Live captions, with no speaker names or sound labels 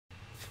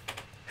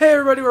Hey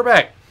everybody, we're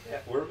back. Yeah,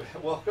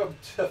 welcome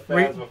to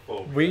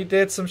Phasmophobia. We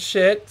did some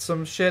shit.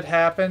 Some shit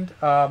happened.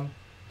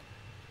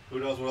 Who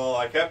knows what all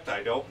I kept?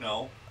 I don't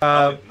know.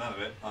 Uh, None of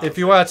it. Honestly. If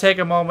you want to take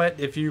a moment,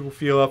 if you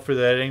feel up for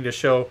the editing, to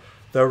show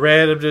the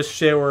random just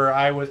shit where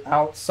I was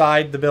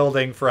outside the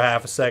building for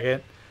half a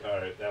second. All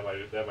right, that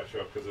might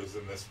show up because it was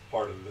in this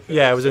part of the video.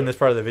 Yeah, it was in this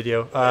part of the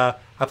video.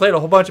 I played a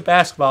whole bunch of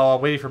basketball while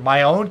waiting for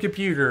my own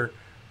computer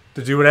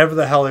to do whatever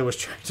the hell it was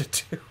trying to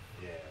do.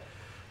 Yeah.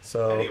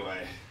 So anyway,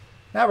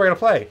 now we're gonna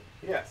play.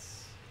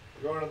 Yes,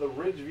 we're going to the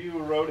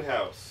Ridgeview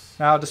Roadhouse.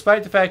 Now,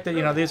 despite the fact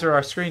that these are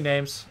our screen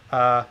names,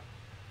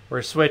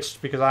 we're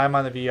switched because I'm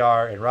on the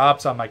VR and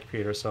Rob's on my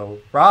computer. So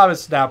Rob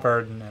is now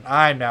Burden and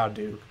I'm now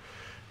Duke,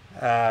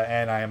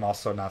 and I am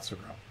also not so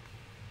grown.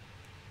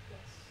 Yes.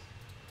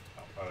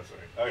 Oh,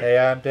 sorry. Okay. Hey,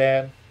 I'm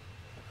Dan.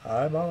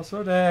 I'm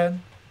also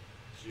Dan.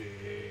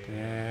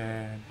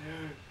 Dan.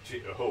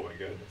 Oh my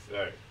goodness! All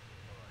right.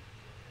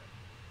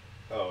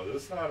 Oh,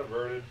 this is not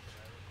inverted.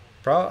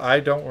 I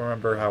don't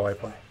remember how I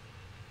play.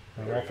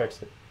 I'll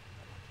fix it.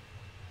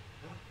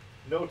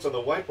 Notes on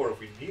the whiteboard if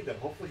we need them.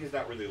 Hopefully he's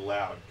not really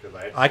loud because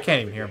I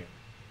can't even hear him.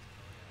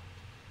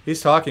 He's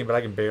talking, but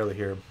I can barely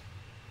hear him,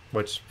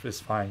 which is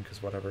fine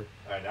because whatever.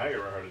 All right, now you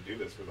remember how to do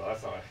this because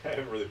last time I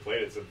haven't really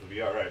played it since the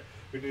VR. All right,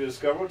 we need to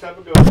discover what type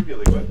of ghost we're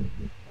dealing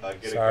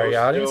with. Sorry,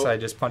 audience. I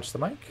just punched the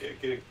mic.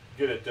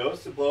 Get a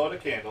dose to blow out a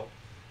candle.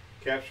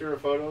 Capture a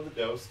photo of the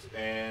dosed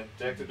and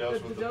detect a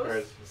dose with the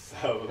presence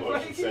of the Why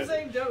do you keep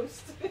saying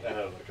dosed? I don't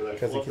know,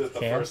 because I flipped it the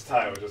first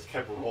time. I just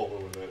kept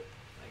rolling with it.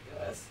 My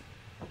goodness.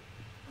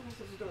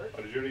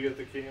 Oh, did you already get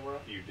the camera?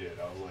 You did.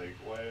 I was like,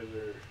 why is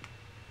there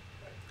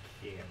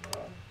a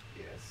camera?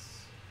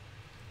 Yes.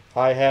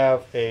 I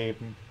have a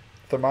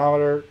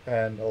thermometer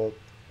and a...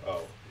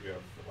 Oh, you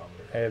have a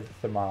thermometer. I have a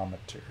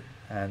thermometer.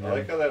 And I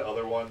like how that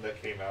other one that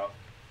came out,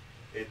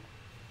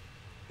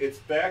 it's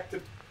back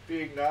to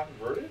being not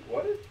inverted?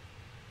 What?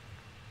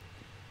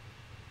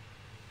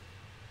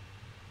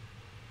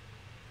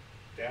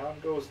 Down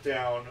goes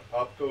down,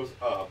 up goes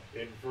up,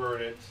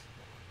 inverted.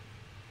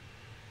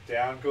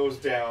 Down goes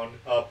down,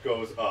 up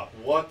goes up.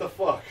 What the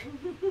fuck?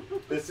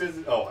 This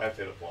isn't... Oh, I have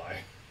to hit apply.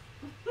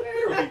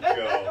 There we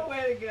go.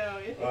 Way to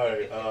go.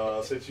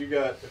 Alright, since you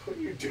got... What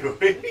are you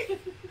doing?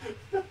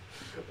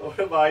 What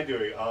am I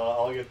doing?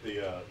 I'll get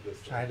the...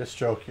 this trying to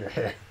stroke your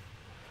hair.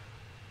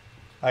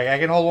 I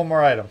can hold one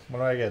more item. What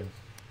do I get?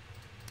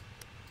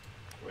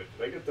 Wait,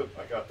 did I get the...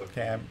 I got the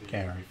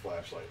camera. UV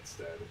flashlight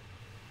instead.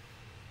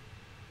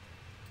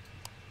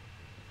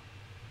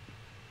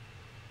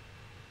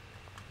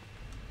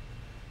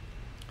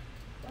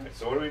 Alright,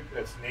 so what do we...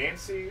 It's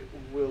Nancy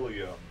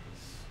Williams.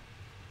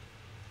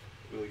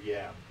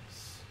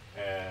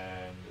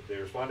 And they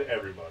respond to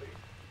everybody.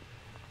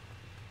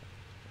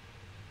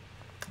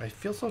 I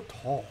feel so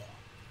tall.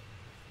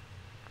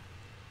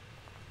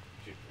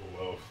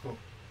 Whoa.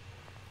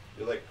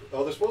 You're like...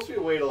 Oh, there's supposed to be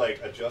a way to, like,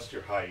 adjust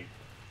your height.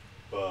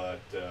 But,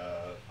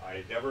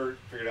 I never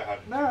figured out how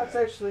to do that. No,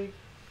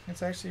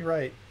 it's actually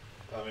right.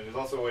 I mean, there's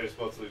also a way to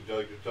supposedly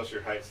adjust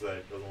your height so that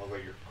it doesn't look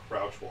like you're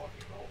crouch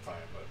walking the whole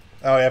time, but...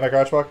 Oh, yeah, am I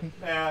crouch walking?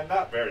 Nah,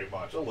 not very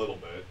much. A little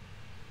bit.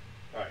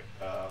 Alright,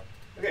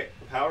 okay,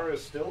 the power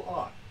is still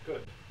on.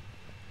 Good.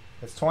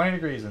 It's 20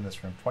 degrees in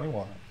this room.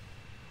 21.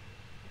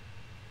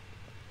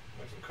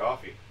 Make some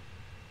coffee.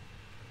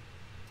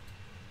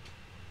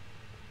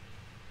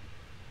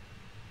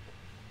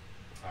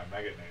 I'm not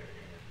getting anything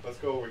in here. Let's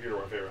go over here to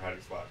our favorite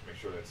hiding spot. Make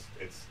sure that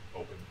it's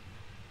open.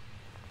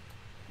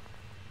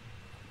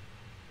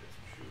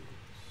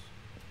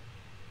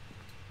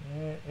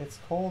 Yeah, it's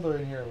colder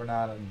in here, but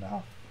not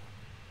enough.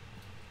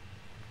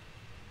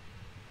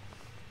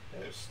 Yeah,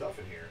 there's stuff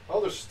in here.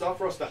 Oh, there's stuff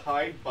for us to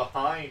hide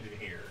behind in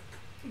here.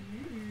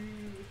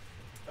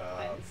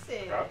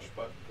 Crouch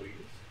button, please.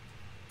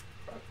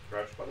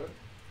 Crouch button.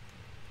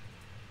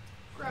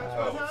 Crouch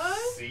Oh, button.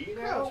 C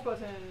now? Crouch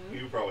button.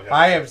 You probably have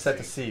I have set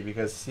to C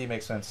because C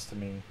makes sense to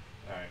me.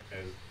 Alright.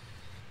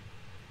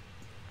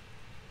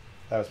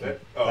 That was me.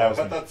 Oh, That I was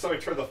thought me. that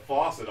somebody turned the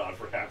faucet on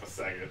for half a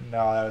second.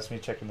 No, that was me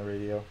checking the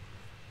radio.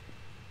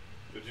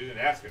 But you didn't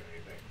ask him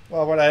anything.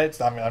 Well,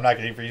 I'm not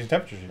getting for using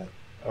temperatures yet.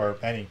 Or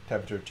any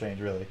temperature change,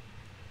 really.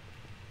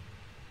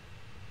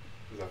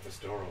 Is that this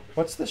door open?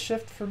 What's the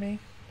shift for me?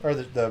 Or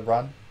the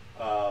run?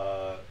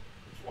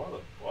 It's one of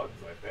the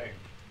buttons, I think.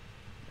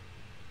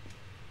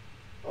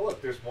 Oh,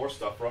 look, there's more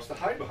stuff for us to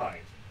hide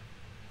behind.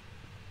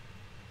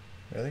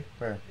 Really?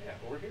 Where? Yeah,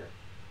 over here.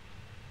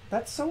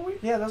 That's so weird.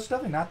 Yeah, that was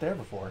definitely not there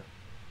before.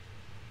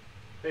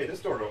 Hey,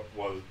 this door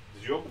was...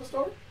 Did you open this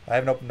door? I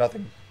haven't opened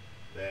nothing.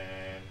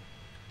 Then...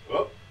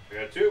 Oh, I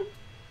got two.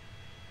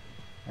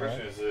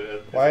 Question is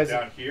it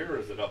down here or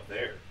is it up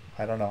there?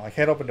 I don't know. I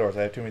can't open doors.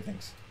 I have too many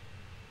things.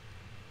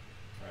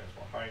 Alright, there's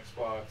more hiding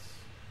spots.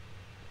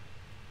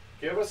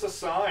 Give us a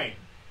sign.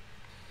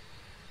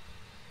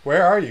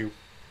 Where are you?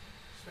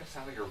 This makes it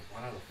sound like you're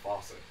running out of the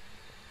faucet.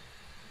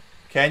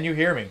 Can you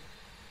hear me?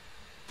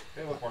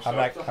 Hey, look, more I'm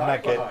not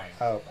getting... behind.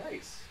 Oh.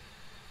 Nice.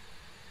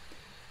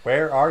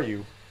 Where are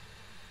you?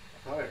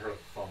 I thought I heard a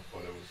thump,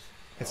 but it was...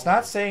 It's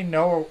not saying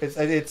no.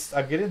 It's.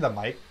 I'm getting the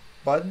mic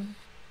button,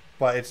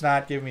 but it's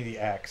not giving me the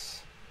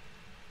X.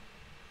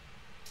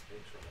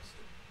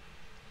 Interesting.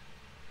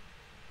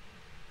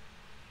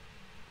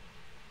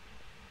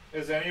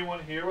 Is anyone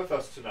here with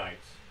us tonight?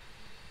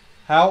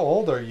 How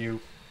old are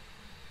you?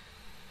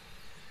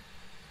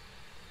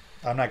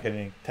 I'm not getting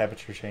any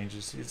temperature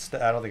changes.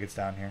 I don't think it's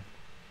down here.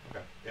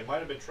 Okay. It might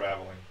have been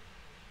traveling.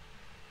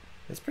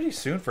 It's pretty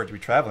soon for it to be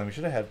traveling. We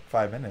should have had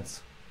 5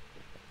 minutes.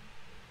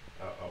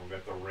 Uh-oh, we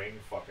got the ring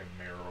fucking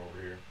mirror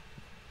over here.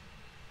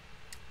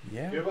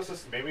 Yeah. Give us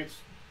a... Maybe it's...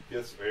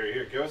 Yes, right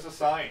here. Give us a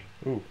sign.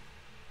 Ooh.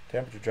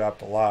 Temperature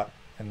dropped a lot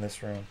in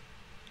this room.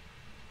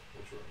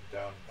 Which room?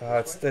 Down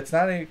this way? It's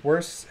not any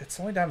worse. It's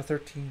only down to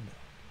 13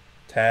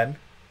 though. 10.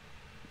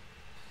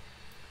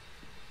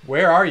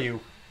 Where are you?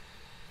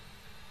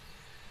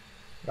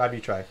 Rob, you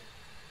try.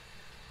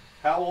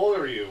 How old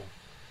are you?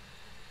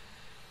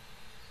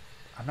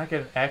 I'm not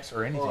getting X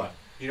or anything. Hold on.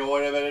 You know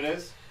what I bet it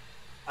is?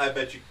 I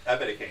bet it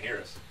can't hear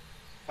us.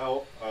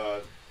 How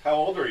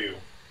old are you?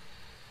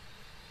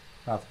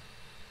 Nothing.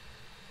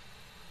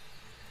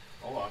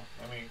 Hold on.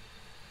 Let me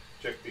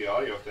check the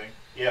audio thing.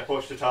 Yeah,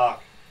 push to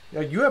talk.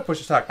 Yeah, you have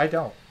push to talk. I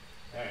don't.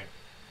 Alright.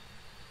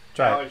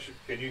 Try Now it.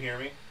 can you hear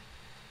me?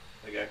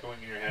 Like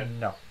echoing in your head?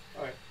 No.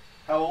 Alright.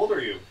 How old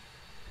are you?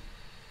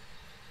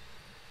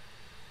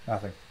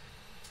 Nothing.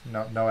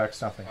 No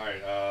X, nothing.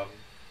 Alright,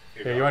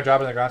 Here, you want to drop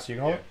it on the ground so you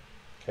can hold Yeah. it?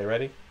 Okay,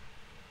 ready?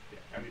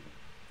 Yeah,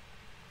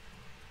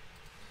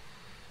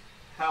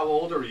 how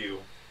old are you?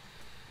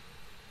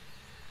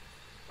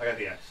 I got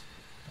the X.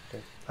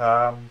 Okay.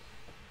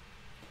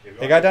 If you It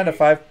wanna got down to take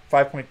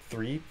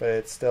 5.3, but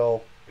it's still.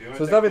 the- if you wanna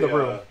So it's take definitely the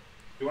room. If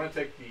you want to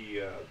take the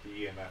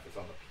EMF, it's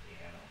on the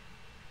piano.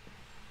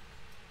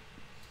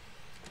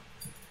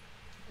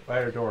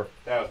 By your door.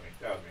 That was me.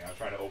 I was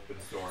trying to open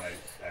the door and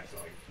I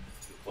accidentally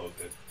closed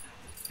it.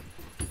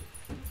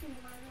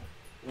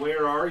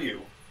 Where are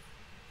you?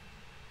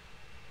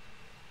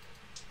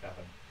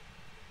 Nothing.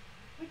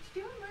 What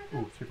you doing, Martha?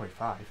 Ooh,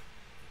 3.5.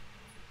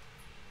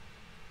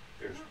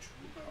 There's 2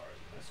 cars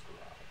in this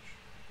garage.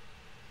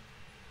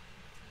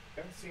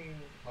 Haven't seen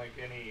like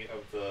any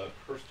of the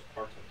cursed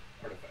artifacts.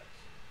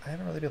 I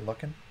haven't really been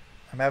looking.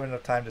 I'm having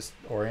enough time just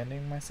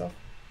orienting myself.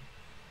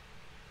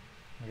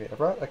 Okay, I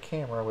brought a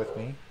camera with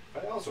me.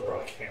 I also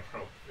brought a camera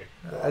with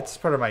me. It's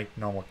part of my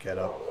normal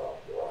getup.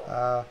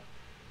 Margo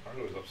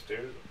was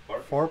upstairs.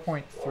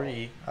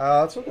 4.3.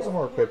 Let's look at some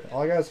more equipment.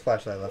 All I got is a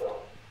flashlight left.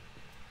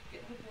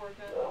 Getting his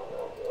workout.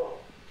 All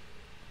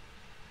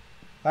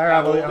right, How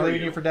I'm old are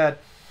leaving you? you for dead.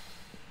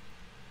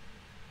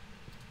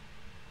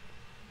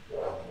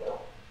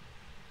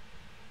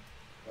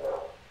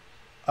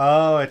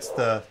 Oh, it's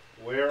the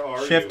Where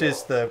are shift you?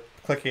 is the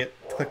click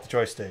the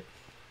joystick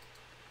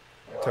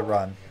to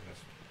run. In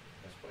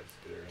this place,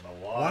 they're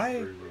in the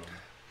laundry room.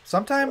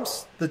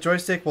 Sometimes the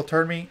joystick will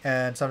turn me,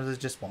 and sometimes it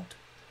just won't.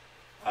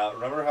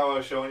 Remember how I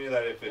was showing you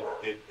that if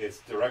it's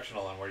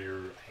directional on where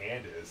your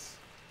hand is?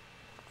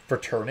 For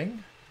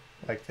turning,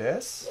 like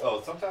this.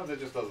 Oh, sometimes it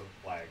just doesn't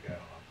lag. I don't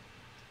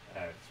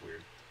know. It's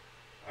weird.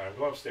 Alright, I'm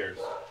going upstairs.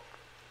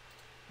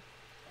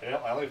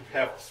 I only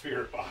have the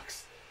spirit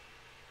box.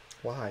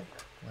 Why?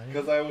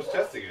 Because I was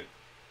testing it.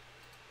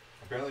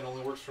 Apparently it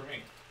only works for me.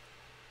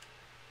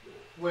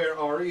 Where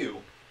are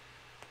you?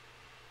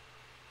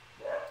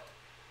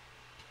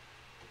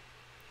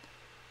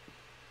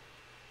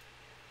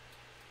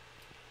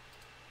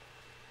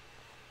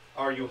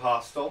 Are you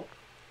hostile?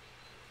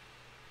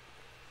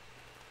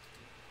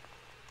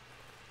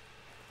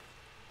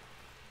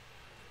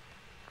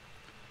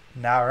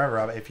 Now remember,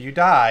 Rob, if you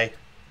die,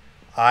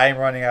 I'm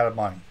running out of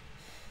money.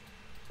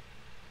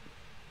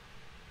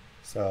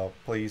 So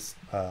please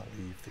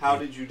leave. How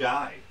did you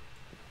die?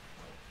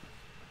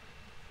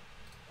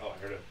 Oh,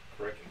 I heard a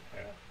creaking.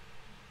 Yeah.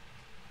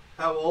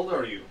 How old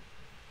are you?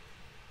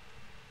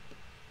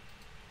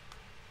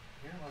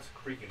 Yeah, that's a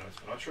creaking noise.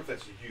 I'm not sure if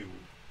that's you.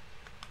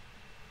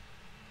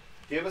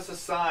 Give us a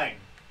sign.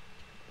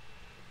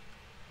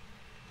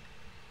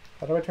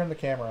 How do I turn the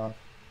camera on?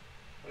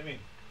 What do you mean?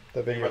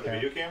 The video About the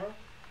camera. video camera?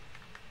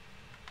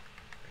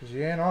 Because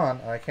you ain't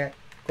on. I can't.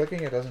 Clicking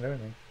it doesn't do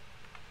anything.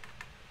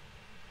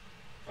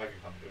 I can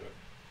come do it.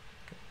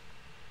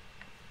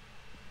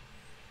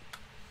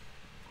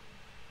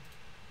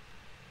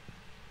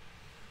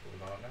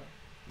 Moving on now.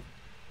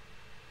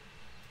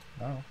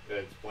 No.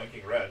 It's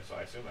blinking red, so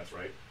I assume that's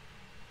right.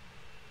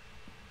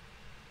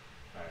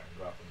 Alright, I'm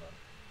dropping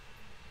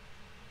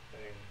the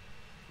thing.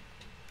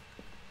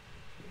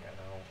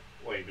 Piano.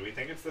 Wait, do we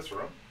think it's this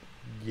room?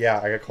 Yeah,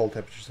 I got cold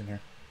temperatures in here.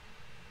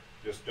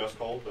 Just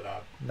cold, but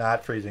not.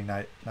 Not freezing.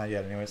 Not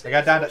yet. Anyways, it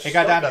got down to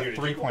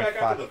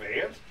 3.5. The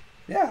van?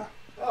 Yeah.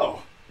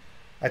 Oh.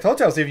 I told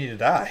you I was leaving you to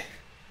die.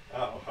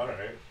 Oh,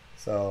 alright.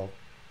 So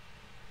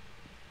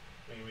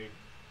I mean,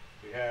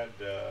 we had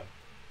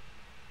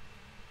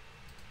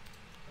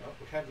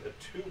we had a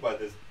 2 by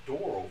this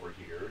door over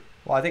here.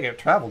 well, I think it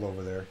traveled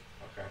over there.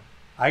 Okay.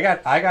 I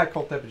got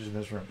cold temperatures in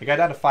this room. It got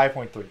down to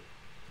 5.3. Okay.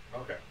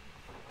 What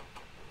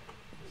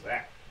was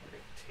that?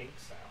 Like a tink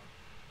sound.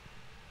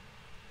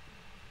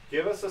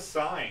 Give us a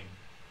sign.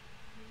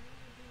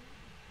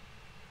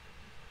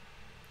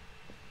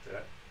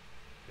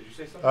 Did you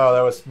say something? Oh,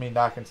 that was me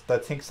knocking.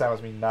 That tink sound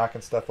was me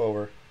knocking stuff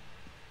over.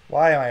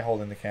 Why am I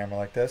holding the camera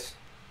like this?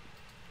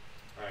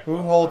 Alright, Who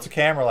well, holds a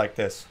camera like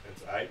this?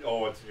 It's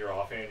it's in your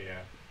offhand, yeah.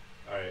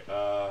 Alright,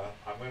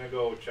 I'm gonna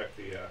go check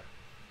the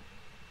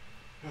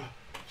I'm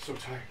so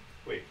tired.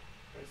 Wait,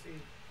 did I see?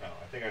 No,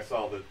 I think I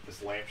saw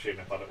this lampshade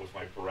and I thought it was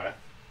my breath.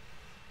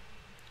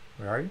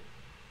 Where are you?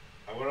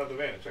 I went out the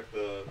van and checked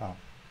the Oh.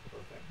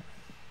 thing.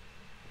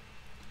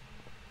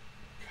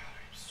 God,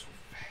 I'm so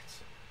fat.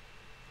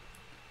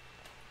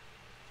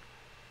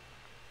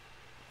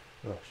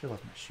 Oh, should have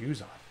left my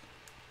shoes on.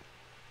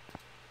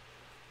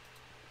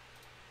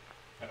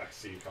 I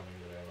see you coming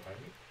in the van behind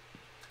me.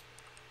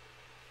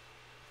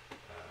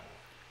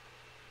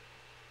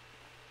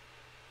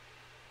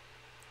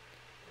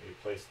 You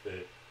placed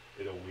it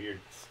in a weird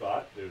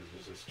spot. There's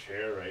just this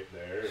chair right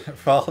there.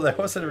 Well, that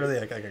wasn't really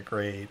like a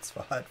great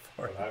spot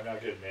for it. But I'm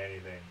not getting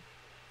anything.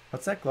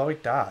 What's that glowing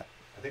dot?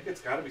 I think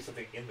it's got to be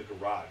something in the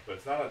garage, but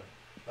it's not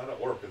an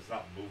orb. It's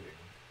not moving.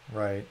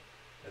 Right.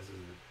 This is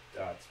the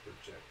dots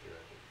projector.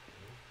 I think.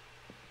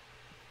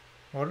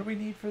 What do we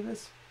need for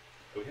this?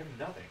 We have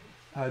nothing.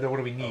 What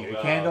do we need? Oh,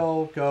 A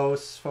candle,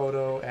 ghost,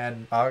 photo,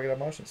 and I'll get a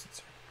motion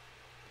sensor.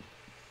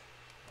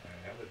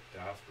 I have the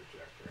dots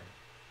projector.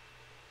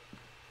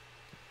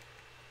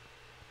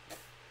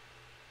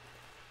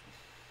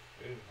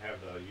 We didn't have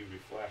the UV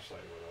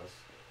flashlight with us.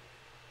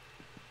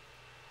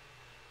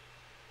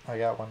 I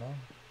got one on.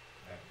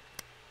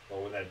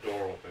 Well, when that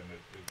door opened,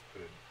 it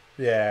could.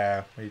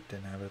 Yeah, we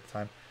didn't have it at the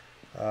time.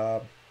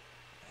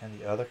 And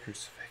the other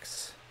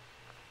crucifix.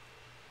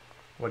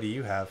 What do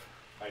you have?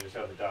 I just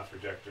have the dots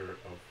projector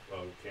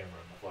of camera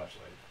and the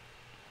flashlight.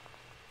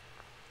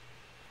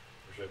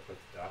 Or should I put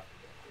the dot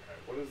projector?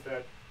 Alright, what is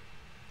that?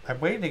 I'm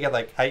waiting to get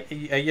like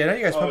you know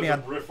you guys put me it's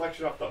on. a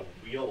reflection off the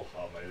wheel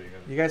hub. I think.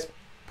 You guys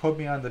put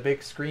me on the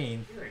big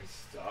screen, Hearing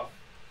stuff.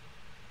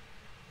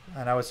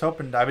 and I was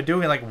hoping I've been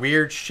doing like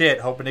weird shit,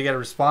 hoping to get a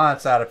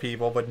response out of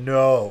people, but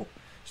no,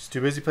 just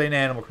too busy playing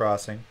Animal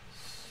Crossing.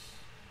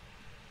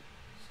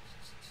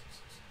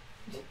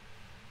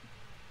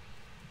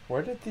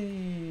 Where did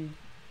the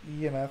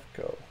EMF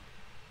go?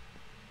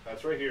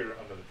 That's right here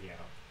under the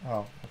piano.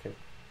 Oh, okay.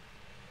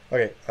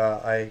 Okay,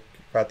 I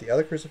got the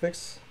other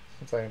crucifix,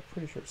 since I'm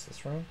pretty sure it's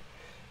this room.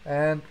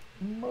 And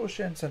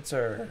motion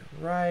sensor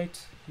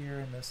right here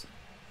in this.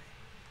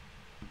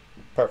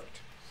 Perfect.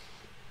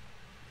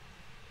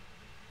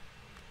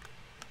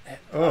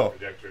 Oh,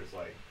 Projector is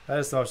like, that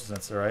is the motion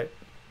sensor, right?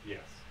 yes.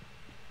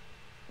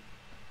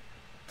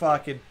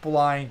 Fucking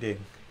blinding.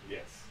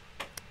 Yes.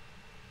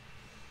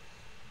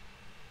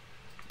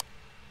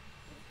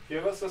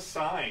 Give us a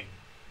sign.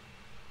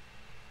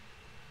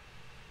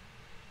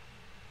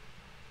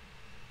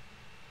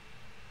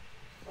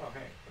 Oh,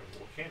 hey, there's a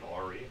little candle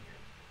already in here.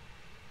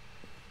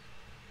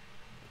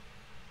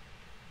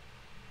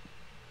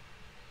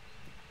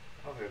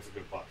 I don't think that's a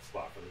good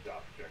spot for the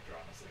dot projector,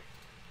 honestly.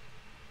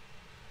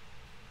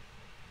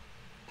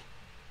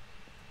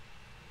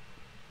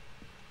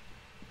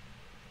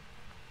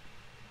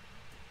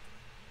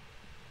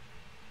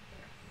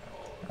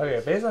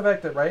 Okay, based on the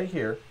fact that right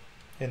here,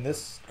 in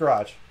this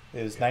garage,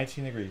 is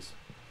 19 degrees.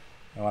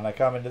 And when I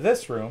come into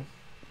this room,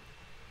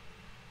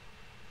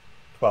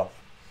 12.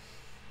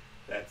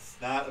 That's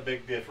not a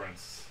big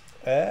difference.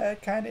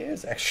 It kind of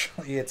is,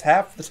 actually. It's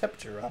half the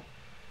temperature, Rob.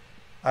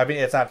 I mean,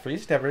 it's not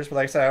freezing temperatures, but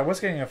like I said, I was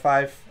getting a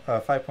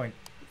 5.3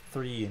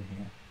 in here.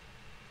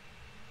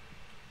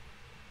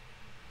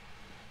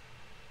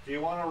 Do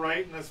you want to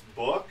write in this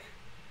book?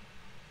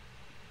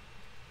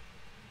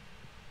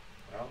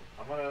 Well,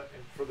 I'm going to,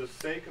 for the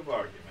sake of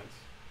argument,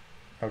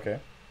 Okay.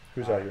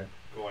 Who's I'm arguing?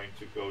 going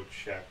to go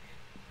check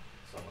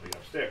some of the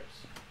upstairs.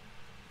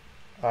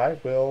 I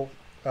will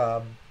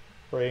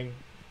bring...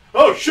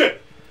 Oh,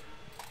 shit!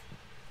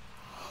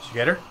 Did you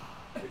get her?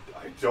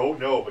 I don't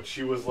know, but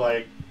she was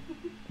like,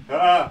 Into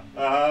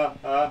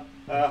the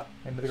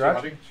She garage?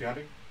 hunting? She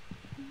hunting?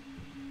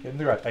 Get in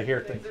the garage. I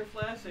hear Things things. are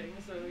flashing,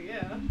 so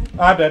yeah.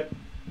 I'm dead.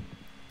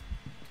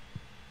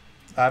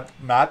 I'm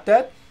not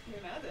dead?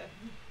 You're not dead.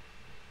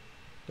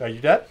 Are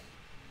you dead?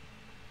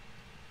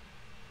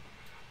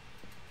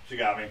 She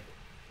got me.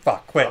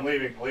 Fuck, quit. I'm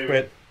leaving.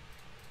 Quit.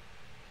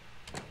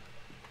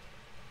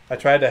 I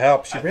tried to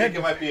help. She I ran. think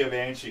it might be a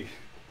banshee.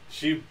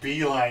 She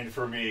beelined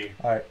for me.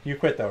 Alright, you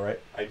quit though, right?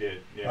 I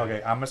did, yeah.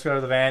 Okay, I'm just going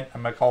to the van.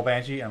 I'm going to call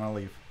Banshee and I'm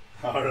going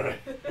to leave.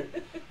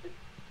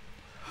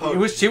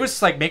 Alright. She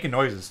was like making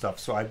noises and stuff,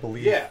 so I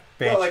believe Yeah.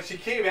 Banshee. No, like she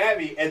came at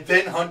me and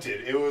then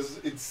hunted. It was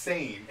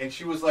insane. And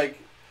she was like,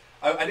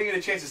 I didn't get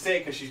a chance to say it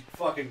because she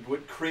fucking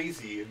went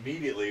crazy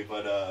immediately.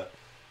 But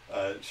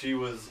she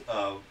was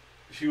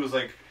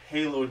like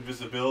Halo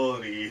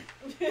invisibility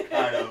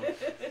kind of.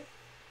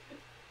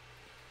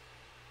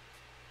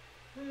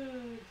 Oh,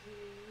 jeez.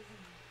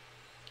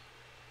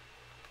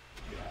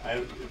 Yeah,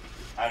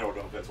 I don't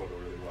know if that's what it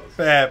really was.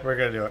 Yeah, we're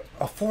going to do it.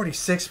 Oh,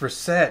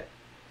 46%.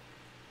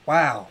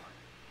 Wow.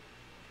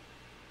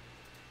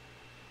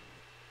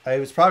 It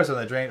was probably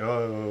something that drained.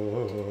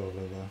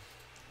 Probably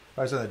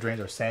something that drains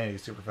our sanity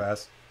super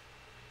fast.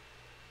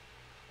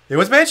 It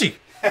was Banshee.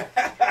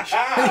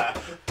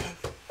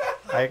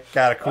 I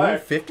got a cool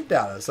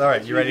 $50. All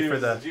right, you ready for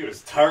the? He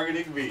was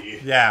targeting me.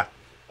 Yeah.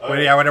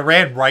 Okay. When it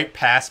ran right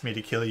past me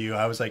to kill you,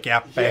 I was like,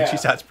 "Yeah, Banshee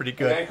sounds pretty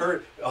good." And I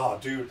heard, oh,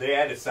 dude, they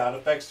added sound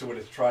effects to when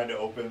it's trying to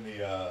open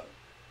the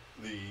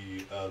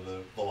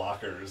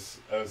lockers.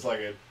 I was like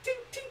a ting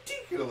ting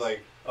ting, and I'm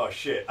like, oh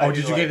shit. Oh,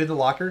 did you get in the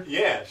locker?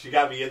 Yeah, she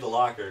got me in the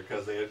locker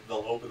because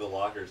they'll open the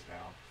lockers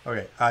now.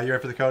 Okay, you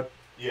ready for the code?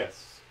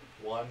 Yes,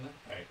 1.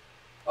 Right.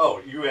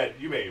 Oh, you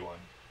made one.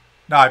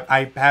 No,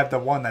 I have the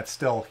one that's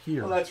still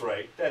here. Oh, that's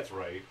right. That's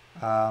right.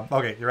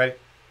 Okay, you ready?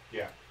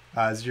 Yeah.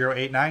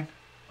 089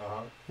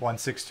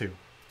 162.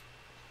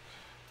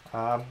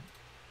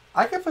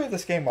 I can play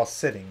this game while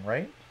sitting,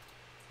 right?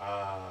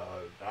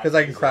 Because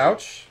I can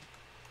crouch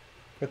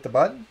with the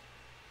button.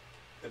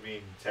 I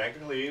mean,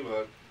 technically,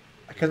 but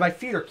because my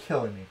feet are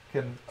killing me.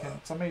 Can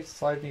somebody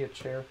slide me a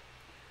chair?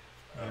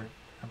 I'm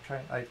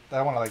trying. I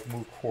want to like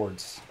move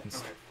cords. Okay.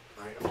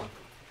 All right, come on.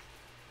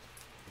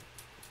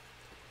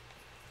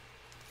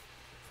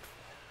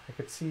 I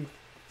could see.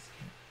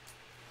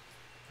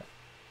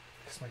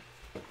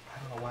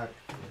 I don't know why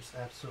it's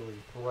absolutely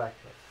black.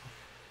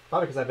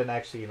 Probably because I've been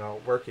actually,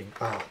 working.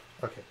 Oh,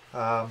 okay.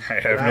 I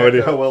have no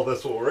idea how well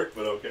this will work,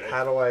 but okay.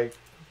 How do I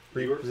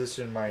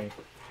reposition my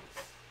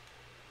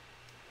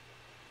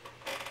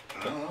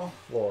I don't know.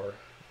 floor?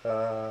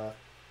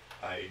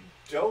 I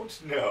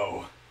don't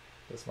know.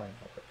 This might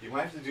not work. You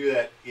might have to do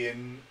that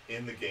in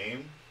the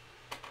game.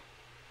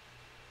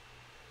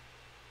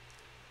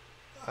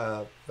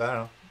 I don't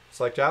know.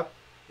 Select job?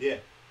 Yeah.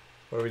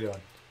 What are we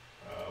doing?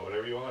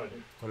 Whatever you want to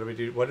do. What did we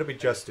do? What did we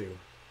just do?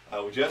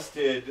 We just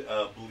did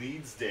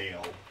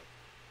Bleedsdale.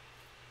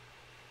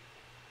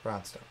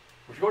 Brownstone.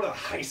 Would you go to the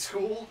high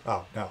school?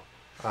 Oh, no.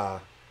 I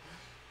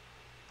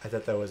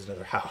thought that was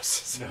another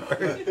house. No.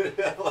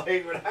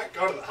 Like, we're not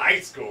going to the high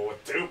school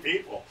with 2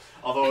 people.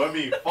 Although it'd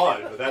be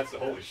fun, but that's,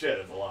 holy shit,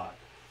 it's a lot.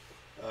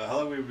 How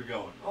long have we been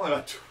going? Only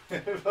about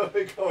we've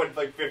been going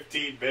like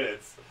 15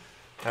 minutes.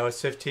 That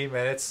was 15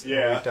 minutes.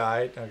 Yeah. We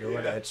died. Okay, we're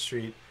going to Edge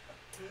Street.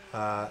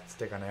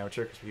 Stick on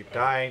amateur because we keep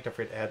dying. Don't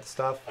forget to add the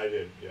stuff. I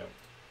did, yeah.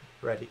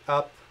 Ready,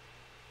 up.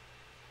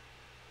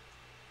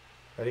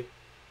 Ready?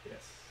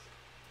 Yes.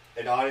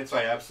 And audience,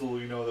 I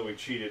absolutely know that we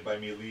cheated by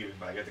me leaving,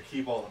 but I got to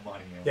keep all the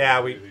money.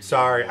 Yeah,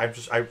 sorry.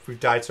 We've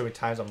died so many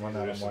times. I'm running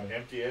out There's of money. some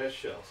empty ass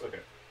shells. Okay.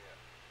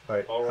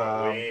 Right. All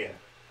right.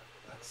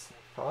 Let's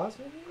pause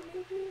maybe.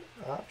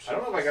 Options. I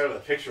don't know if I got a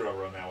picture of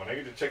her on that one. I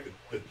get to check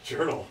the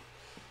journal.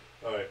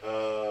 All right.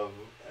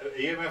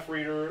 EMF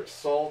reader,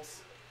 salt,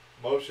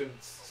 motion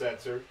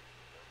sensor.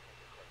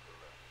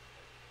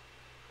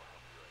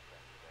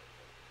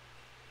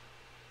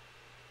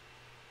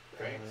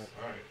 Thanks.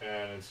 All right,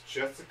 and it's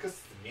Jessica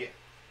Smith.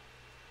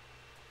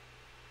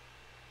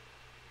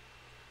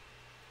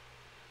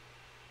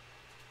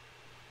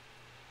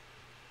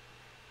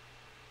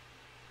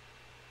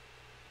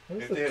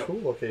 What is the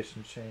tool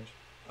location change?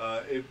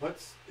 It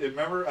puts.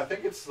 Remember, I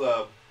think it's.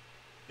 You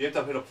have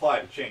to hit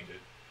apply to change it.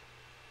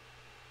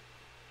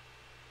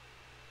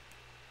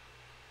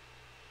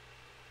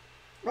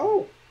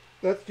 Oh,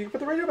 you can put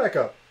the radio back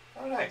up.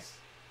 Oh, nice.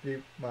 Well,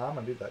 I'm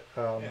gonna do that.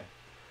 Yeah.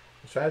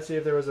 I'm trying to see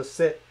if there was a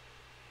sit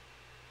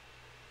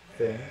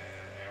thing.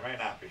 There might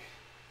not be.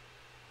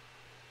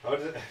 I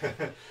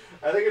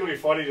think it'll be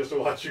funny just to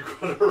watch you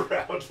run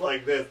around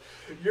like this.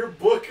 Your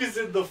book is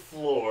in the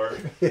floor.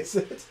 Is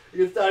it?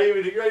 It's not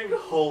even. You're not even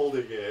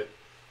holding it.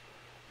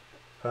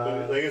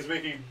 Uh, Like it's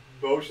making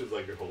motions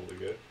like you're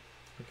holding it.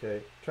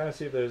 Okay, trying to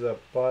see if there's a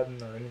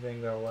button or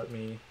anything that'll let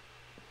me.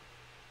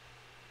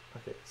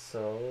 Okay,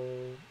 so.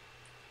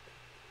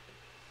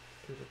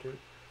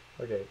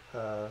 Okay,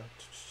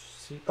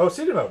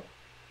 seated mode.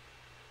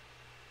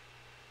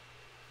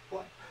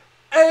 What?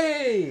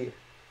 Hey!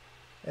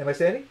 Am I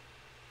standing?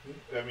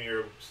 I mean,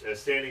 you're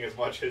standing as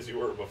much as you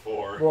were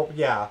before. Well,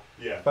 yeah.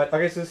 Yeah. But,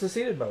 okay, so this is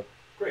seated mode.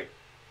 Great.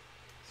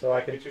 So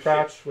I can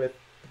crouch with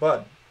the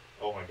button.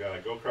 Oh my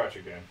god, go crouch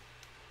again.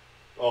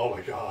 Oh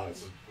my god.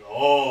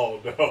 Oh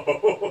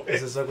no.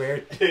 This is so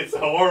weird. It's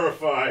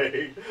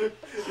horrifying.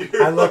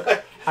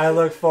 I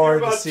look forward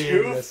you're about to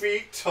seeing 2 this.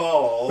 feet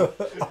tall.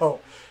 Oh,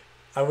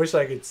 I wish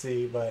I could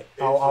see, but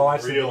I'll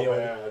watch the video.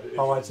 Bad.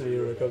 I'll watch the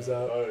video when it comes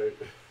out. All right.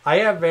 I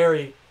am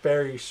very,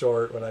 very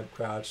short when I'm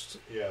crouched.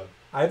 Yeah.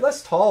 I'm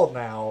less tall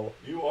now,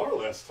 You are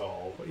less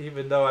tall.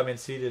 even though I'm in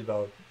seated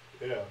mode.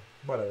 Yeah.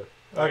 Whatever.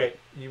 Okay,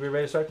 you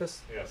ready to start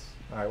this? Yes.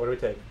 All right, what do we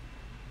take?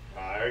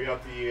 I already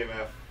got the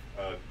EMF,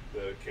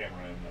 the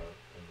camera, and the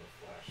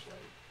flashlight.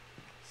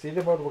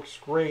 Seated mode works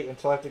great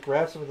until I have to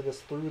grab something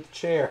that's through the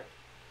chair.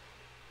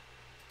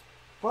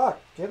 Fuck,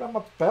 get on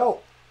my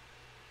belt.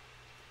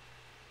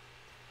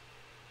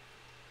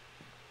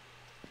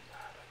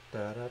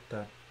 Da, da, da,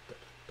 da,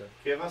 da.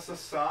 Give us a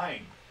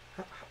sign.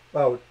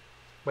 Oh,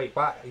 wait,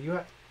 why?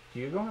 You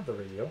don't have the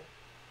radio.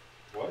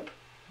 What?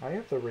 I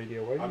have the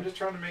radio. Why do I'm you... just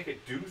trying to make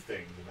it do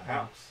things in the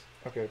house.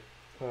 Okay.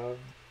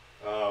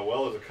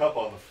 Well, there's a cup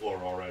on the floor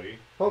already.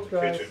 Folks, in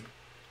the guys. kitchen.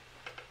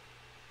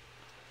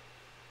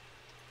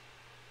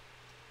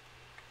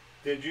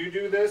 Did you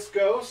do this,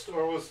 Ghost,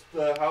 or was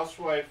the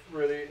housewife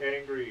really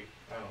angry?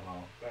 I don't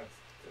know. That's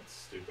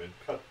stupid.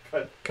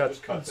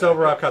 Just cut So that.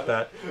 Rob, cut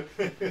that.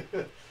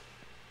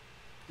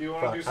 Do you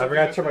want to do I something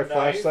forgot to with turn my the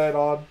knife? flashlight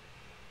on.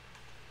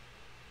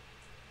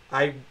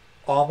 I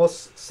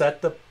almost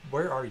set the.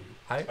 Where are you?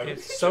 in the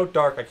It's kitchen. so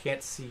dark I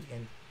can't see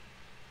in.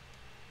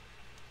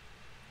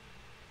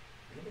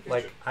 In the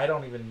Like kitchen. I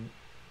don't even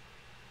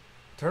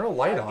turn a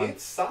light on.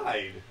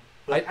 Inside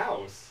the I-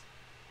 house.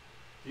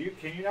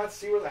 Can you not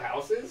see where the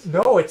house is?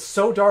 No, it's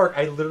so dark.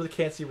 I literally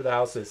can't see where the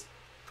house is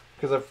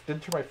because I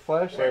didn't turn my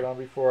flashlight Right. on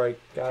before I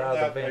got Turn out of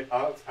that the van.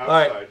 outside. All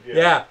right,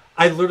 yeah.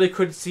 I literally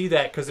couldn't see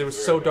that because it was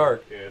It's so very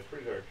dark. Yeah, it's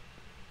pretty dark.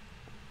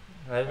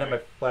 I didn't have my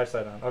Alright.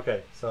 flashlight on.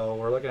 Okay, so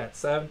we're looking at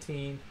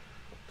 17,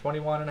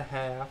 21 and a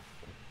half.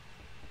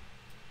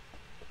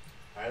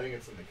 I think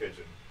it's in the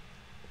kitchen.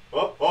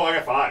 Oh, I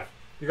got 5.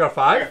 You got a I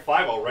 5? got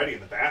 5 already in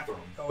the bathroom.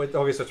 Oh,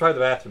 okay, so try the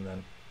bathroom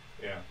then.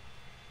 Yeah.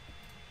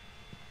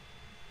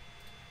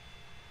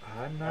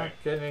 I'm not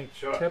Alright, getting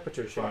shut up.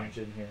 temperature You're fine. change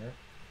in here.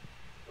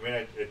 I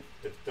mean,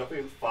 it's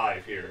definitely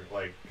 5 here,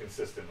 like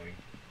consistently.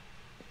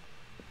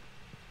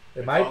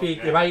 It might be.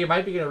 Yeah. You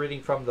might be getting a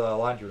reading from the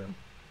laundry room.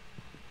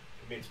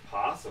 I mean, it's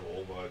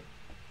possible, but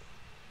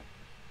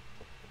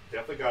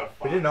definitely got a 5.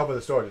 We didn't open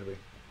the store, did we?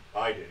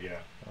 I did, yeah.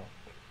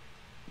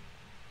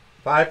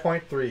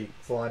 5.3.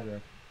 It's the laundry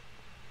room.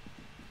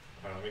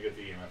 All right, let me get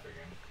the EMF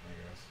again, I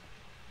guess.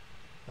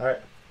 All right.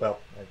 Well,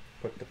 I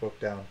put the book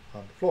down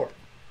on the floor.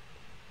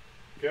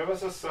 Give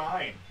us a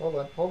sign. Hold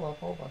on.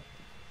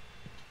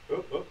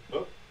 Oop, oop,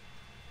 oop.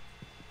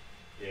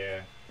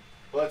 Yeah.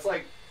 Well, it's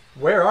like,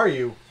 Where are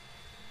you?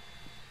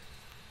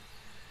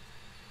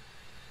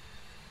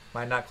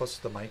 Am I not close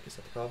to the mic? Is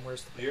that the problem?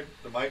 Where's the here,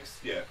 the mic's,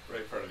 yeah,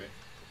 right in front of me.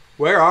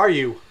 Where are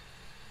you?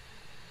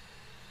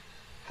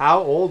 How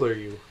old are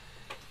you?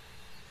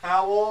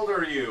 How old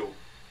are you?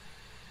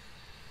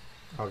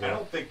 Okay. I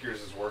don't think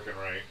yours is working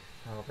right.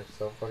 I don't think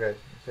so. Okay,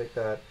 take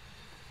that.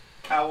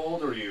 How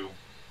old are you?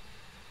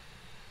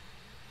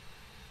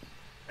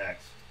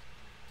 X.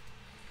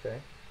 Okay.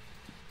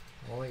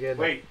 I'm only getting.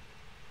 Wait.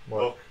 What?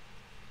 Book.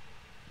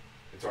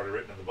 It's already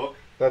written in the book.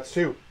 That's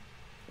 2.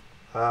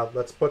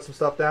 Let's put some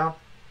stuff down.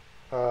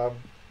 Go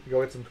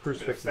get some It's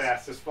crucifixes.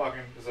 fast. This fucking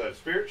is a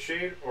spirit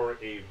shade or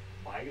a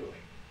myling.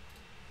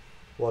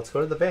 Well, let's go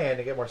to the van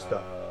and get more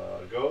stuff.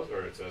 Goes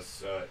or it's a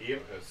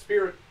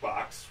spirit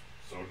box.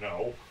 So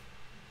no.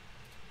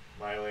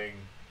 Myling,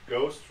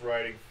 ghost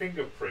writing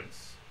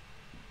fingerprints.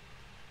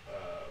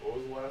 What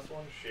was the last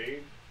one?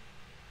 Shade.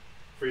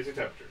 Freezing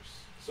temperatures.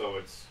 So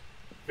it's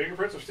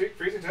fingerprints or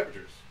freezing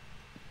temperatures.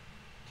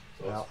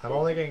 So Now, let's I'm go-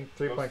 only getting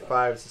go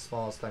 3.5 is the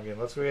smallest I'm getting.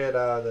 Let's go get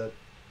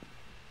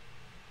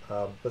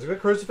let's go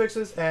get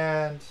crucifixes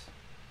and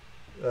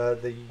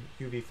the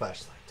UV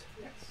flashlight.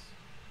 Yes.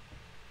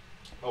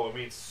 Oh, it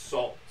means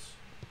salt.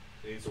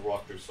 It needs to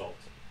walk through salt.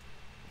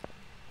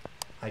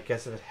 I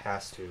guess if it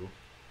has to.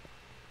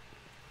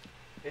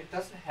 It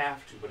doesn't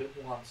have to, but it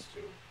wants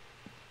to.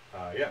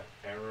 Yeah,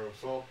 camera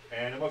salt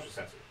and a motion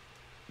sensor.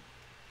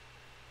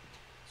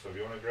 So if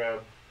you want to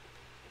grab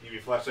UV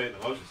flashlight and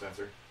the motion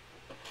sensor,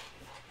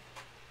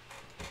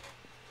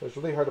 So it's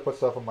really hard to put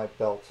stuff on my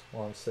belt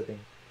while I'm sitting.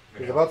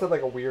 Because Yeah. the belt's at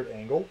like a weird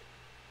angle.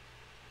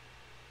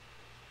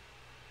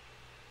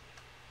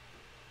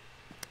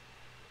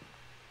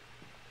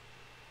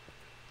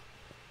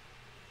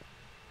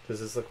 Does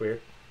this look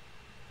weird?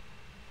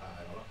 I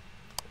don't know.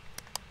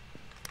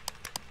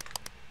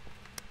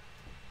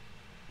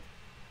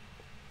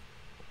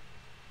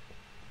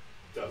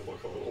 It does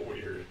look a little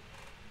weird.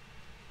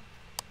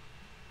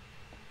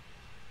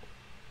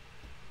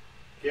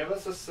 Give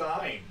us a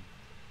sign.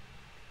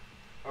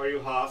 Are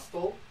you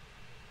hostile?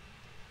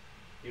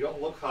 You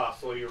don't look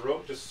hostile. You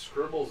wrote just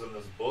scribbles in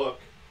this book.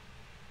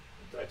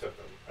 I took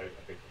them. I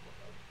picked the book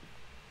up.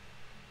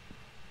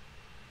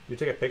 You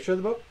take a picture of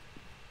the book?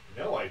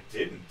 No, I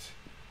didn't.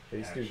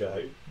 Please do that.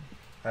 actually.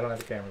 I don't have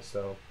a camera,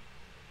 so.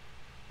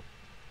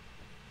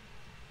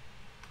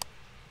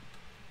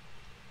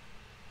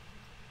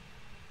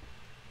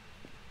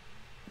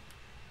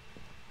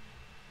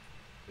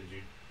 Did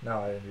you? No,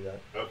 I didn't do that.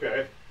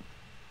 Okay.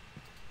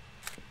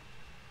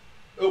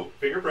 Oh,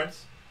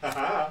 fingerprints.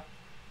 Haha.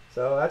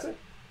 So that's it.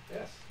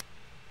 Yes.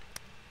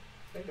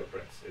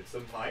 Fingerprints. It's a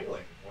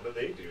myling. What do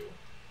they do?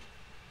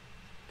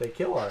 They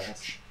kill our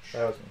ass.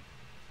 That was me.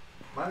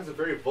 Mine is a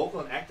very vocal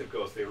and active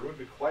ghost. They are rumored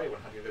to be quiet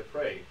when hunting their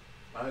prey.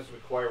 Mine is to be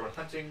quiet when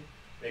hunting.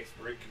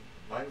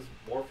 Mine is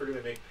more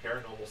frequently make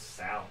paranormal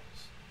sounds.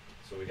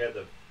 So we had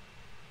the.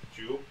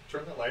 Did you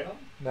turn the light on?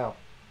 No.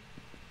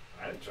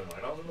 I didn't turn the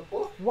light on. It was in the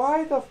book.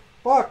 Why the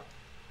fuck?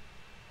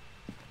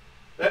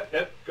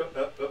 Go,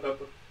 up.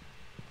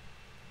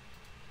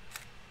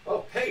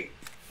 Oh, hey,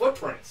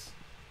 footprints.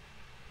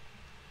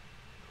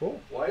 Cool.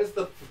 Why does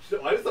the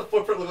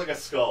footprint look like a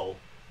skull?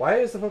 Why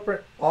is the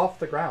footprint off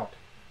the ground?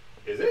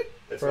 Is it?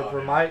 It's not,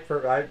 man.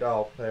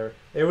 Oh, there.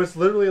 It was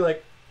literally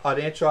like an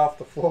inch off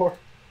the floor.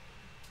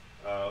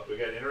 We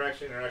got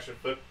interaction,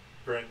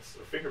 footprints,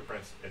 or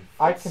fingerprints, and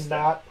I footsteps.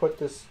 cannot put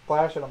this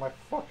flashlight on my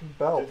fucking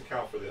belt. Didn't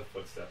count for the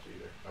footsteps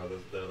either. Oh,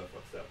 the other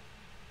footstep.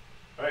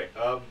 Alright,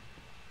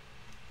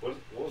 what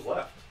was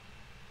left?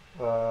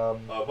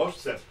 Motion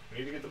sensor. We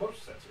need to get the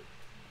motion sensor.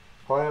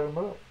 Oh, I haven't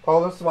moved.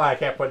 Oh, this is why I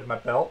can't put it in my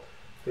belt.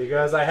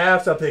 Because I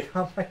have something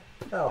on my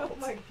belt. Oh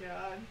my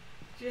god.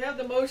 Do you have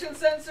the motion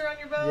sensor on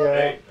your belt? Yeah.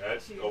 Hey,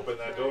 that's Jesus open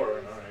that Christ. door.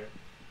 Alright.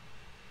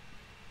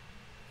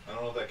 I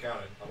don't know if that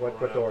counted. I'm gonna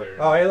What run out door? there.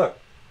 Oh, hey, look.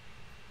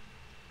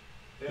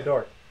 Yeah. The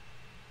door.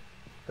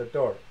 The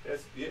door.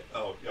 Yes, yeah.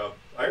 Oh, yeah.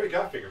 I already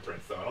got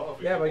fingerprints though. I don't know if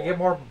we Yeah, but you get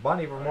more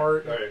money for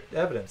more Alright.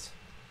 evidence.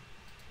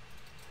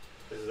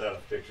 This is out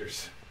of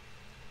pictures.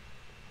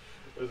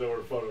 There's no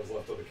more photos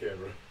left on the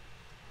camera.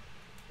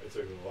 I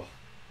took them all.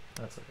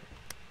 That's okay.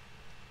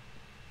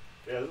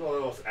 Yeah, this is one of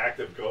the most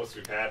active ghosts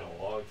we've had in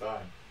a long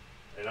time.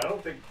 And I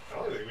don't think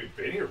we've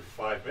been here for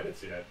 5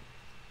 minutes yet.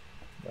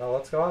 Well,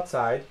 let's go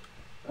outside.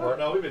 Oh,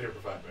 no, we've been here for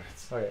 5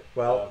 minutes. Okay,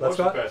 well, let's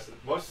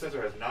Motion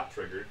sensor has not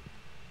triggered.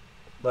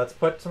 let's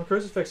put some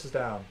crucifixes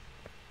down.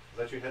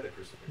 I thought you had the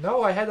crucifix.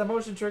 No, I had the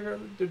motion trigger.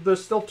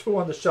 There's still 2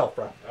 on the shelf,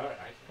 bro. Alright,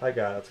 I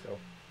got it. Let's go.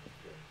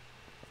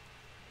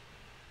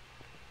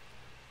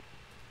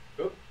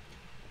 Oop,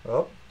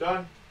 Oh,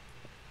 done.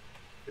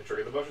 It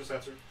triggered the motion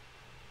sensor.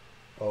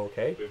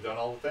 okay. We've done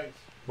all the things.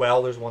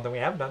 Well, there's one thing we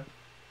haven't done.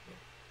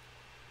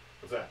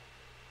 What's that?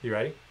 You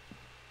ready?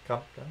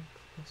 Come.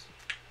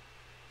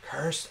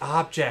 Cursed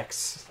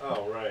objects.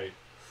 Oh, right.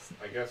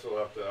 I guess we'll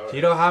have to... Do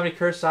you know how many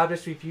cursed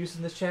objects we've used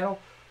in this channel?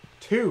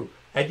 2.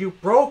 And you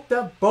broke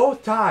them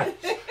both times.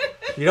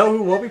 You know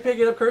who will be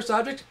picking up cursed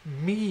objects?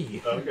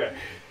 Me. Okay.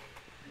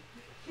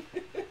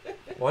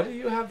 What do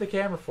you have the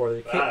camera for?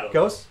 I don't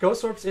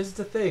Ghost orbs isn't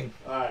a thing.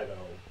 I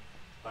know.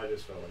 I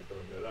just felt like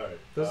doing good. Alright.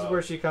 This is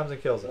where she comes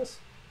and kills us.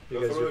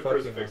 Let's Because throw you're the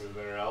fucking... crucifixes in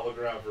there. I'll look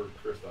around for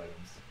cursed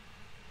items.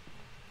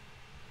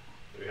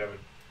 We haven't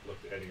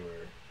looked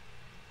anywhere.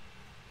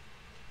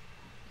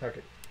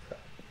 Okay.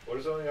 What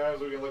are some of the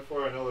items we can look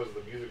for? I know there's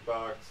the music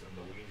box and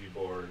the Ouija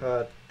board.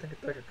 I think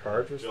a deck of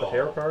cards. Was the Doll.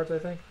 tarot cards, I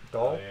think?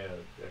 Doll? Oh, yeah,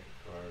 the deck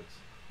of cards.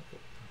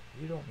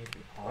 You don't need to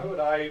be Why on.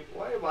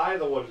 why am I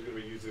the one who's going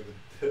to be using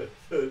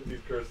these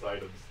cursed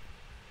items?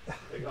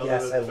 Like, other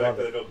Yes, than I the fact love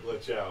that it. they don't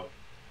glitch out.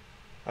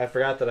 I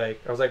forgot that I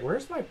was like,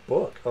 where's my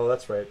book? Oh,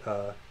 that's right.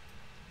 Like,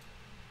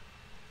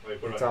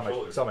 put It's it on on my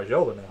your it's shoulder. on my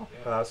shoulder now.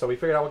 Yeah. So we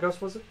figured out what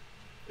ghost was it?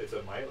 It's a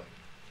myling.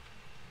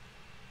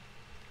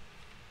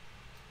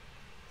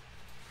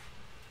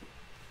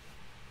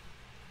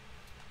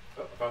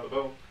 Oh, I found the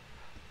bone.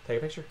 Take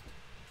a picture.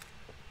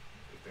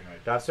 Good thing I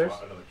Downstairs?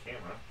 bought another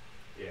camera.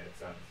 Yeah, it's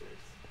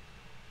downstairs.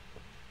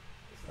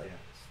 It's downstairs.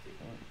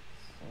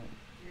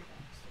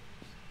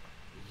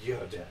 You're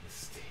You're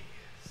downstairs.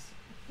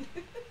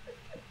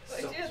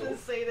 Why'd you have to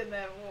say it in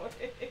that voice?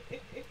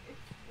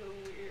 So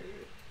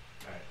weird.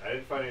 Alright, I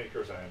didn't find any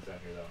curse items down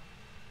here though.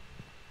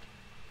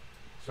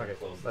 So I Okay,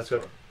 close that's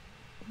this good.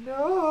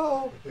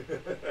 No!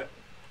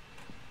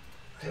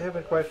 I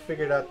haven't quite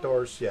figured out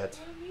doors yet.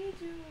 What are you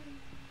doing?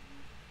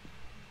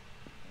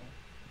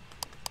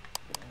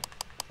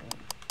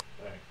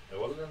 Alright, it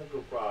wasn't in the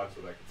garage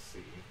that I could see.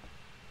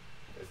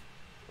 It's...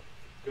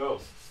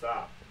 Ghost,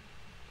 stop.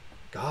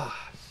 God.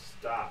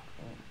 Stop.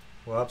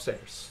 Well, upstairs.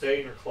 Stay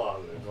in your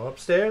closet. I'm going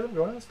upstairs, I'm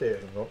going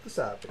downstairs, I'm going up the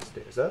side,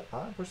 stairs up.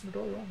 I'm pushing the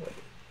door the wrong way.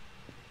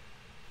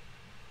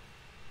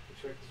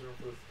 Check this room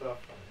for the stuff.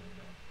 I don't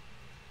know.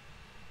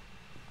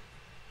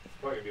 It's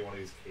probably gonna be one of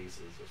these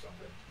cases or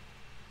something.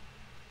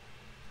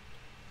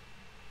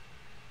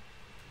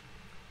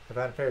 I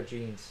found a pair of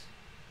jeans.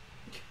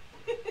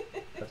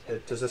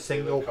 Just a They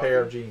single look pair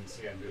of comfy. jeans.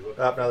 Yeah, dude, look.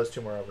 Oh, no, there's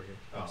 2 more over here.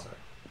 I'm Oh. sorry.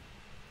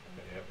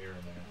 Okay, yep, you're in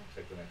there. I'll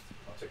take the next.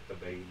 I'll take the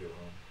baby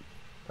room.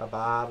 The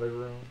Bobby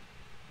room.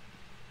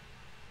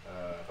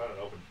 I found an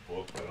open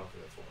book, but I don't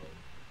think that's one of them.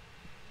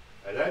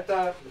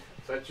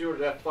 Is that you or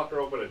did that fucker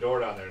open a door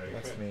down there?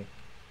 That's me.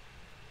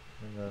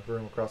 In the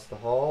room across the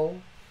hall.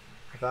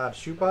 I found a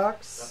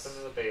shoebox. Nothing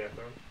in the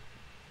bathroom.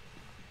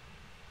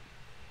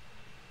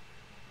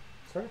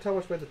 It's hard to tell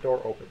which way the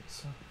door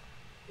opens.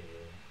 Yeah.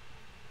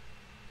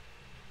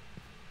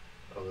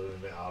 Other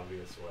than the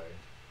obvious way.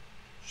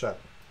 Shut.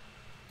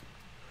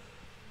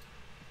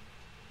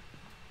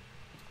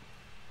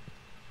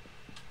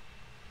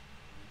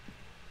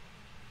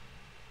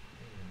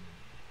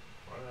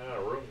 Running out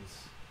of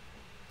rooms.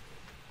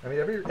 I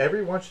mean,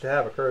 everyone should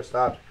have a cursed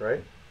object,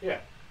 right? Yeah.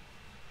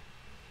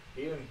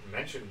 He even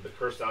mentioned the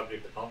cursed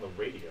object on the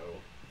radio.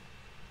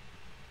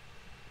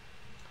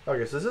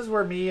 Okay, so this is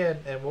where me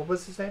and what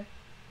was his name?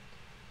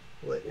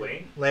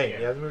 Lane? Lane. Yeah.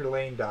 Yeah, this is where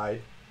Lane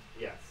died.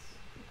 Yes.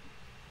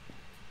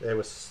 It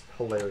was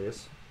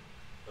hilarious.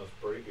 That was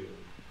pretty good.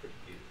 Pretty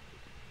good.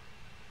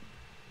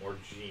 More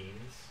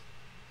jeans.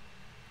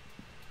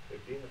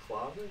 They'd be in the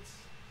closets?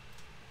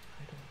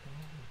 I don't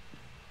know.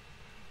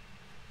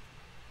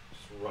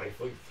 Just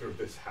rifling through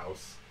this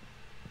house.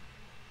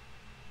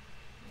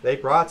 They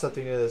brought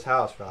something into this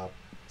house, Rob.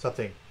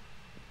 Something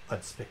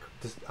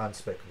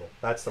unspeakable.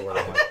 That's the word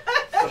I want.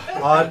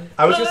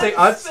 I was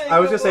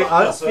gonna say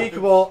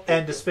unspeakable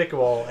and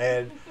despicable,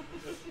 and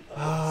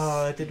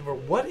it didn't work.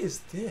 What is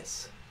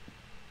this?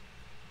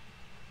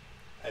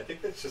 I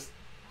think that's just.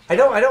 I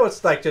know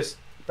it's like just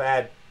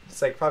bad.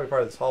 It's like probably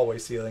part of this hallway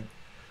ceiling,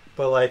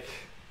 but like,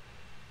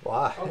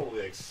 why?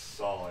 Probably like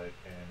saw it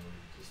and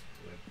we just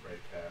went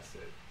right past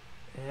it.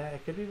 Yeah,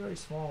 it could be very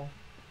small.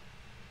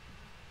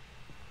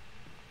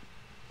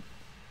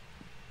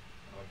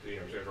 We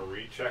have to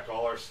recheck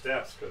all our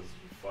steps because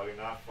we're fucking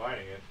not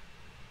finding it.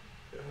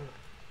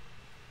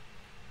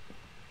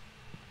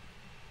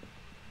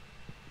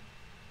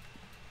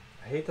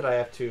 I hate that I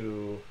have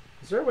to.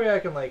 Is there a way I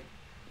can like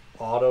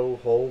auto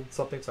hold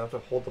something so I have to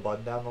hold the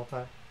button down all the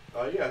time?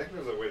 Yeah, I think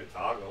there's a way to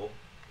toggle.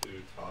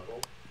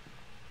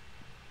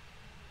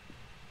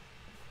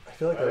 I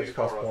feel like that would just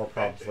cause more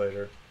problems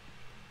later.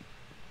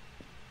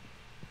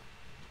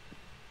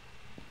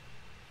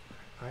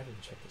 I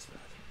didn't check this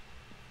bathroom.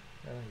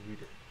 I don't know you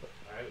did. But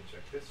I didn't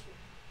check this one.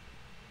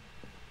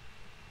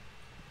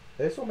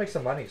 this will make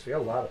some money, so we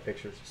got a lot of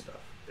pictures and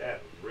stuff.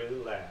 That was really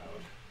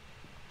loud.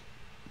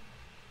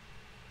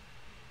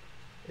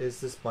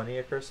 Is this money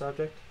a cursed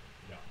object?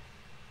 No.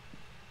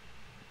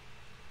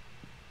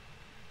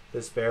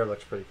 This bear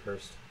looks pretty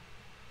cursed.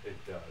 It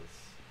does.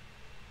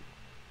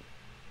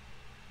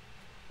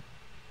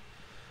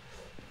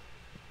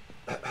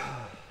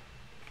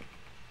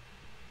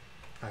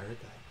 I heard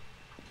that.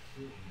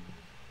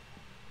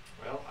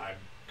 Well, I'm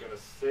gonna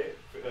say,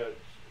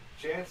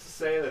 chance to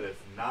say that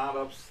it's not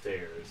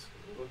upstairs.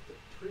 'Cause we looked at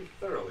pretty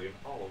thoroughly in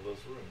all of those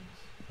rooms.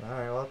 All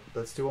right, well,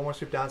 let's do one more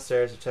sweep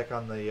downstairs to check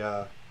on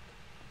the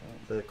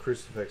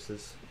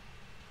crucifixes,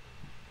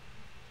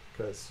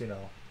 because you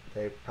know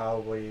they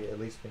probably at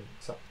least been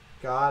some.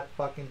 God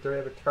fucking they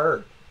have a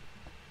turn.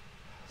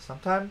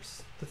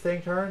 Sometimes the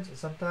thing turns, and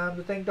sometimes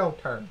the thing don't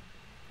turn.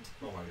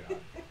 Oh my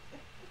god.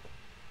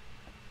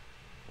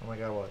 Oh my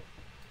god, what?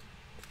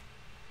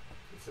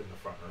 It's in the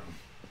front room.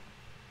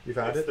 You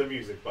found It's it? the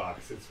music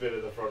box. It's been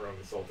in the front room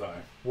this whole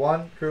time.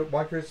 One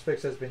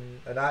crucifix has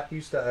been not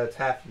used to. It's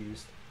half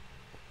used.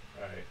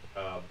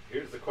 Alright.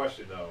 Here's the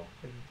question though.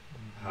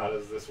 How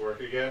does this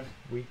work again?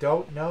 We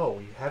don't know.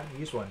 We haven't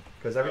used one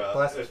because the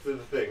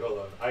thing. Hold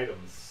on.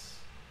 Items.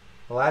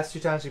 last 2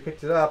 times you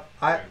picked it up,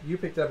 you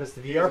picked it up as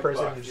the VR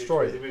person and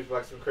destroyed it. The music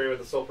box has been created with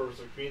the sole purpose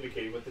of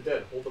communicating with the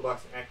dead. Hold the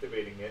box and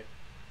activating it.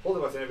 Hold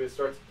the box and activating it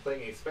starts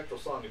playing a spectral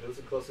song. If you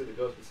listen closely, the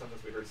ghost will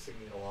sometimes be heard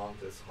singing along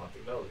to this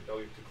haunting melody. Don't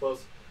get too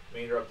close.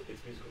 May interrupt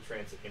its musical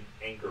trance and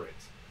anger it.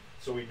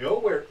 So we know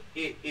where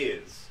it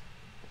is.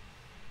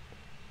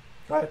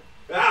 Go ahead.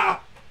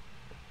 Ah!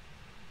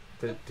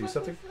 Did it do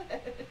something?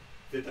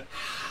 Did the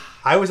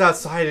I was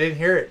outside. I didn't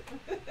hear it.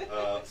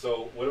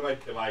 So what am I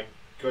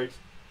going to...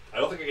 I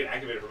don't think I can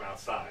activate it from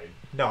outside.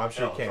 No, I'm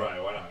sure you can't. Try.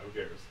 Why not? Who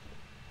cares?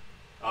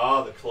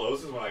 Ah, the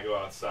closes when I go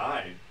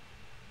outside.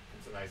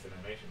 It's a nice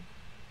animation.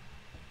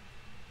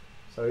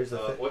 So here's the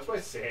thing. What's my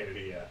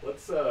sanity at?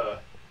 Let's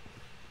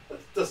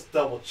just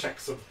double check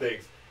some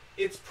things.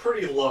 It's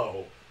pretty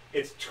low.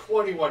 It's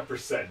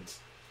 21%.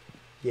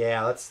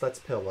 Yeah, let's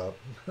pill up.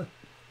 Let's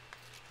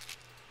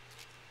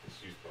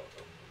use both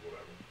of them,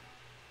 whatever.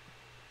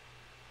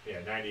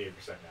 Yeah,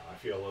 98% now. I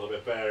feel a little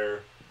bit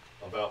better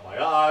about my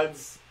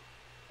odds.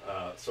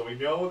 So we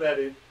know that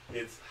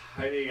it's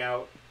hiding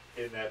out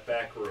in that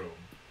back room.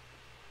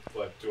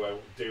 But do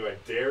I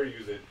dare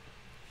use it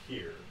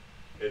here?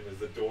 And is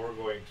the door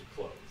going to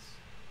close?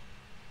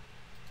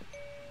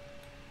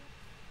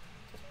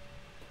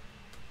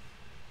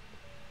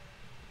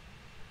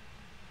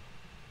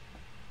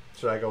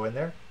 Should I go in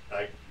there?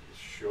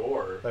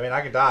 Sure. I mean,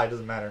 I can die. It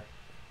doesn't matter.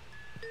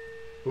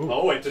 Ooh.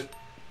 Oh,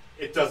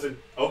 it doesn't.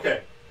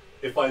 Okay.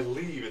 If I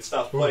leave, it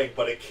stops playing,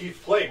 but it keeps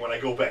playing when I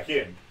go back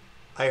in.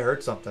 I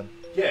heard something.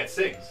 Yeah, it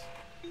sings.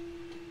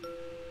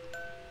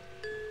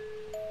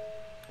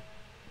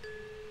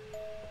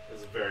 This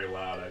is very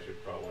loud. I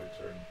should probably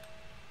turn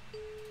this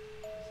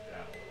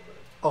down a little bit.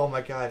 Oh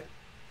my god. It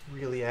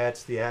really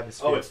adds to the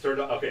atmosphere. Oh, it's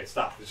turned on. Okay,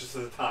 stop. It's just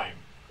a time.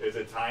 It's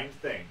a timed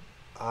thing.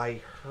 I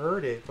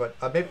heard it, but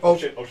maybe. Oh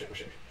shit! Oh shit! Oh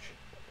shit! Oh shit!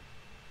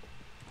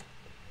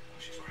 Oh,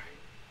 she's crying.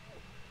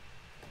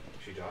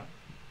 Is she done?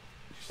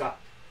 She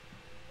stopped.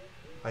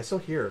 I still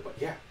hear it. But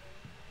yeah.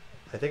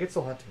 I think it's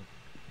still hunting.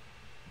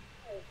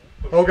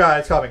 Okay. Oh god,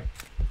 it's coming.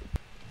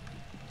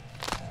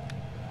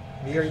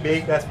 Me,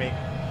 that's me.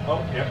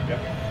 Oh, yep.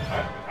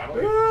 I'm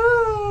leaving.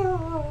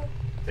 Ah!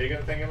 Taking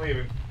the thing and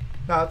leaving.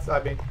 No,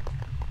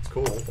 it's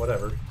cool.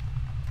 Whatever.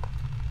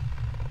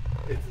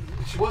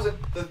 She wasn't.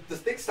 The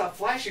thing stopped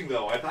flashing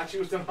though. I thought she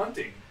was done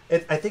hunting.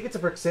 I think it's a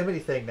proximity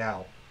thing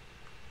now.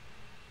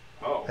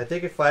 Oh. I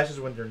think it flashes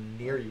when they're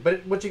near you.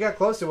 But once you got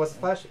close, it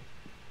wasn't flashing.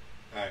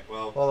 Alright,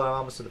 well. Hold on, I'm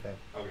almost to the van.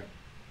 Okay.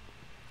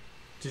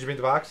 Did you bring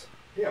the box?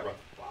 Yeah, I brought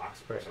the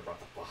box. Of course I brought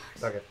the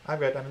box. Okay, I'm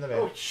good. I'm in the van.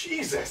 Oh,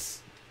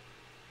 Jesus!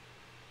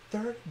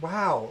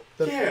 Wow.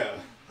 Yeah.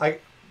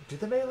 Did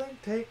the mailing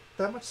take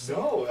that much space?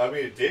 No, I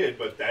mean, it did,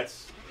 but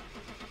that's...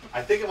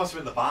 I think it must have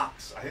been the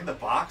box. I think the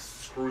box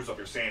screws up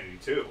your sanity,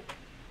 too.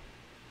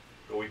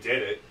 But we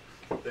did it.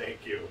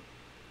 Thank you.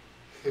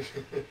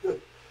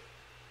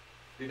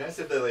 Be nice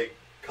if they like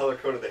color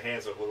coded the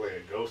hand so it looked like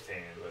a ghost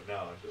hand, but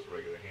no, it's just a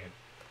regular hand.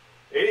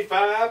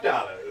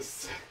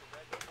 $85.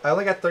 I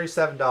only got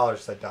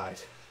 $37 that died.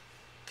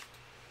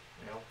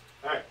 You know?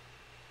 Alright.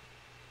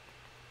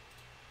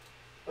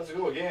 Let's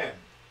go again.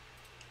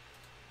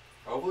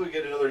 Hopefully we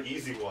get another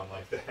easy one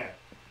like that.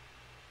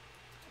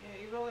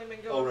 Yeah, you've only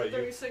been going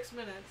 36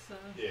 minutes, so.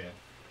 Yeah.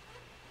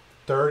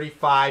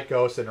 35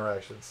 ghost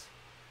interactions.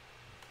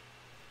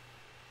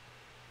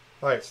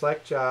 Alright,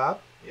 select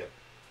job. Yep.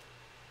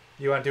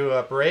 You want to do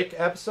a break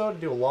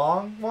episode? Do a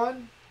long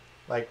one?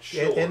 Like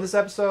Sure. in this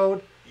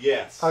episode?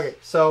 Yes. Okay,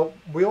 so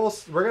we're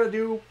gonna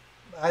do.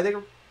 I think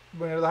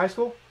we're gonna do the high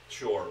school.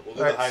 Sure. We'll do All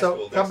the right, high so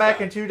school next come back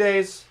time. in 2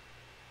 days.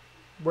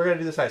 We're gonna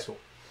do this high school.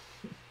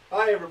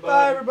 Bye, everybody.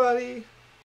 Bye, everybody.